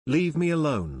leave me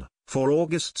alone, for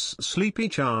August's sleepy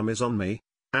charm is on me,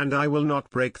 and I will not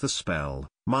break the spell.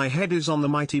 My head is on the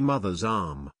mighty mother's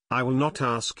arm, I will not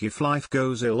ask if life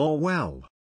goes ill or well.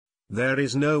 There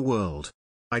is no world.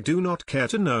 I do not care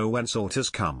to know whence aught has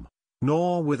come,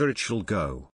 nor whither it shall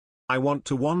go. I want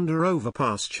to wander over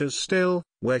pastures still,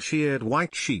 where sheared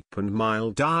white sheep and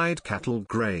mild-eyed cattle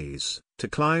graze, to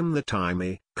climb the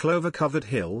thymy, clover-covered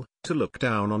hill, to look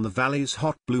down on the valley's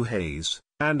hot blue haze,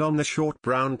 and on the short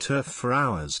brown turf for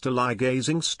hours to lie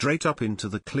gazing straight up into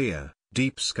the clear,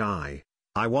 deep sky.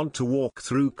 I want to walk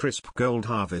through crisp gold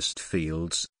harvest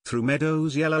fields, through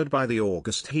meadows yellowed by the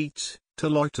August heat, to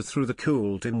loiter through the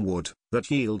cool dim wood, that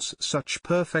yields such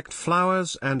perfect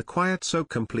flowers and quiet so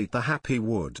complete the happy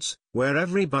woods, where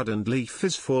every bud and leaf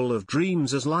is full of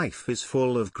dreams as life is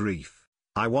full of grief.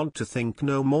 I want to think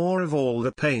no more of all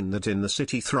the pain that in the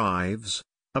city thrives,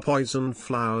 a poison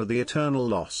flower the eternal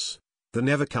loss, the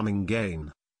never-coming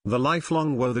gain, the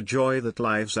lifelong woe the joy that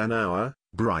lives an hour,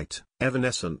 bright,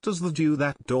 evanescent as the dew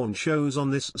that dawn shows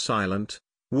on this silent,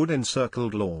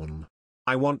 wood-encircled lawn.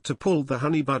 I want to pull the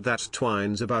honey bud that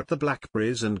twines about the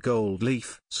blackberries and gold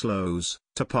leaf sloes,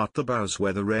 to part the boughs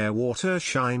where the rare water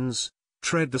shines,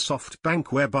 tread the soft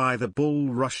bank whereby the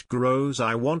bulrush grows.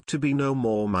 I want to be no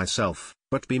more myself,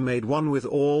 but be made one with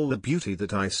all the beauty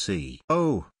that I see.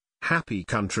 Oh, happy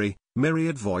country,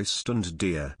 myriad-voiced and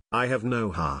dear, I have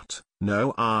no heart,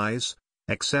 no eyes,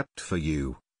 except for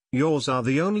you. Yours are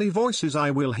the only voices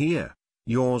I will hear,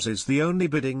 yours is the only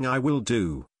bidding I will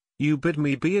do. You bid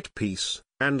me be at peace,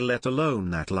 and let alone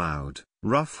that loud,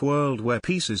 rough world where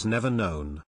peace is never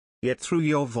known. Yet through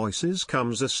your voices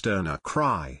comes a sterner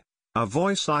cry, a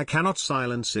voice I cannot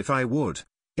silence if I would.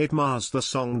 It mars the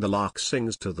song the lark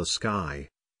sings to the sky,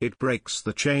 it breaks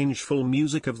the changeful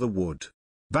music of the wood.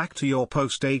 Back to your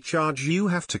post, a charge you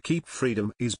have to keep.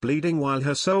 Freedom is bleeding while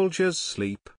her soldiers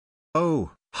sleep.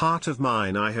 Oh, heart of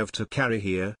mine, I have to carry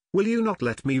here, will you not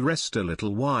let me rest a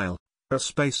little while? A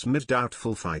space mid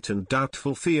doubtful fight and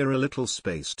doubtful fear, a little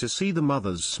space to see the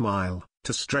mother's smile,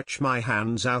 to stretch my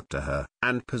hands out to her,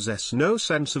 and possess no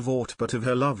sense of aught but of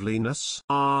her loveliness.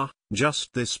 Ah,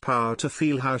 just this power to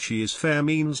feel how she is fair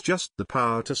means just the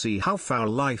power to see how foul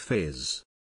life is.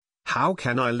 How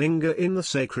can I linger in the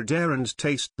sacred air and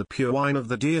taste the pure wine of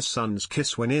the dear sun's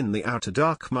kiss when in the outer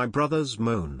dark my brothers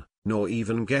moan, nor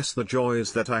even guess the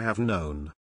joys that I have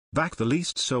known? Back the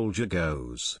least soldier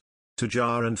goes. To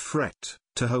jar and fret,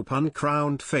 to hope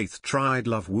uncrowned, faith tried,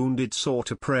 love wounded, sore,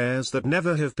 to prayers that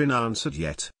never have been answered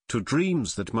yet, to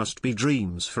dreams that must be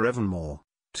dreams forevermore,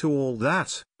 to all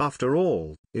that, after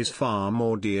all, is far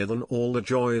more dear than all the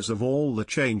joys of all the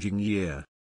changing year.